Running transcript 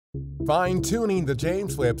Fine-tuning the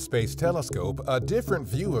James Webb Space Telescope, a different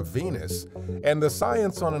view of Venus, and the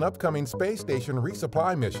science on an upcoming space station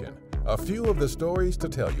resupply mission. A few of the stories to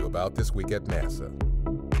tell you about this week at NASA.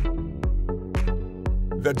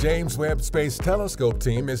 The James Webb Space Telescope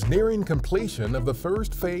team is nearing completion of the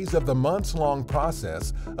first phase of the months-long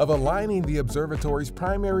process of aligning the observatory's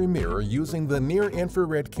primary mirror using the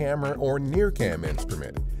Near-Infrared Camera or NIRCam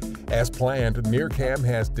instrument. As planned, NIRCam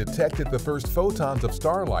has detected the first photons of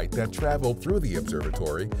starlight that traveled through the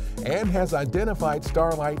observatory and has identified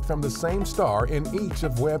starlight from the same star in each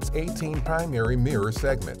of Webb's 18 primary mirror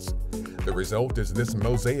segments. The result is this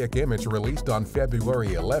mosaic image released on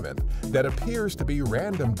February 11th that appears to be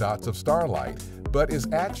random dots of starlight, but is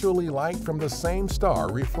actually light from the same star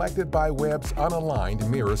reflected by Webb's unaligned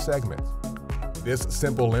mirror segments. This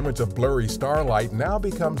simple image of blurry starlight now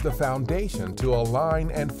becomes the foundation to align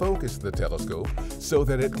and focus the telescope so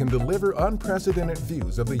that it can deliver unprecedented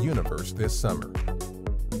views of the universe this summer.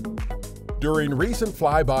 During recent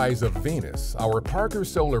flybys of Venus, our Parker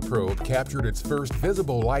Solar Probe captured its first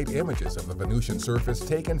visible light images of the Venusian surface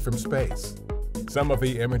taken from space. Some of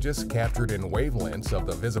the images, captured in wavelengths of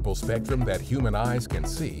the visible spectrum that human eyes can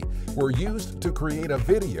see, were used to create a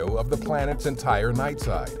video of the planet's entire night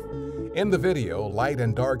side. In the video, light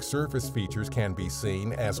and dark surface features can be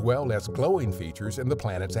seen, as well as glowing features in the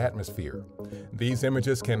planet's atmosphere. These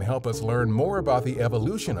images can help us learn more about the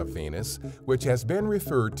evolution of Venus, which has been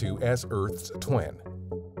referred to as Earth's twin.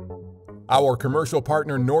 Our commercial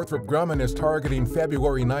partner Northrop Grumman is targeting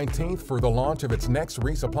February 19th for the launch of its next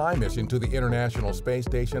resupply mission to the International Space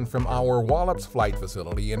Station from our Wallops Flight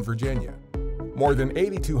Facility in Virginia. More than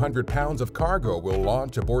 8,200 pounds of cargo will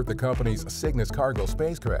launch aboard the company's Cygnus cargo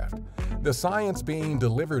spacecraft. The science being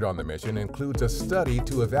delivered on the mission includes a study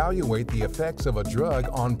to evaluate the effects of a drug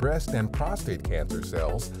on breast and prostate cancer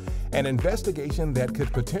cells, an investigation that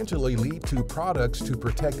could potentially lead to products to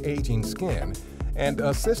protect aging skin, and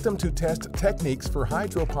a system to test techniques for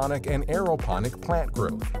hydroponic and aeroponic plant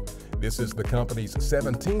growth. This is the company's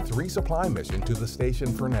 17th resupply mission to the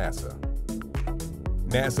station for NASA.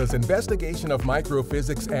 NASA's Investigation of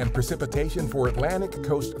Microphysics and Precipitation for Atlantic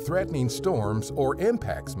Coast Threatening Storms, or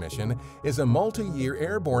IMPACTS mission, is a multi-year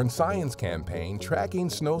airborne science campaign tracking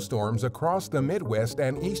snowstorms across the Midwest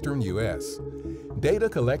and eastern U.S. Data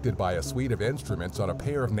collected by a suite of instruments on a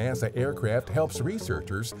pair of NASA aircraft helps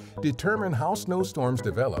researchers determine how snowstorms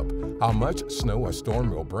develop, how much snow a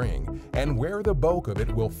storm will bring, and where the bulk of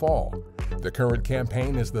it will fall. The current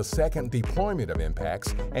campaign is the second deployment of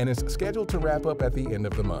IMPACTS and is scheduled to wrap up at the end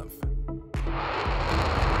of the month.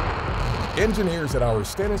 Engineers at our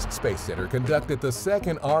Stennis Space Center conducted the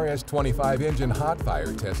second RS-25 engine hot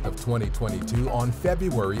fire test of 2022 on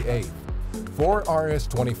February 8th. 4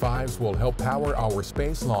 RS-25s will help power our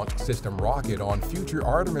Space Launch System rocket on future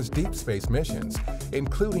Artemis deep space missions,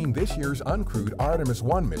 including this year's uncrewed Artemis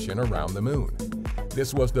 1 mission around the Moon.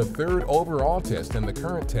 This was the third overall test in the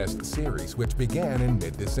current test series, which began in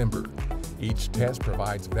mid-December. Each test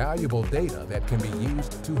provides valuable data that can be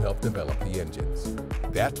used to help develop the engines.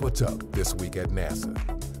 That's what's up this week at NASA.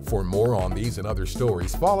 For more on these and other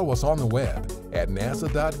stories, follow us on the web at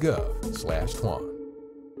nasa.gov/twan.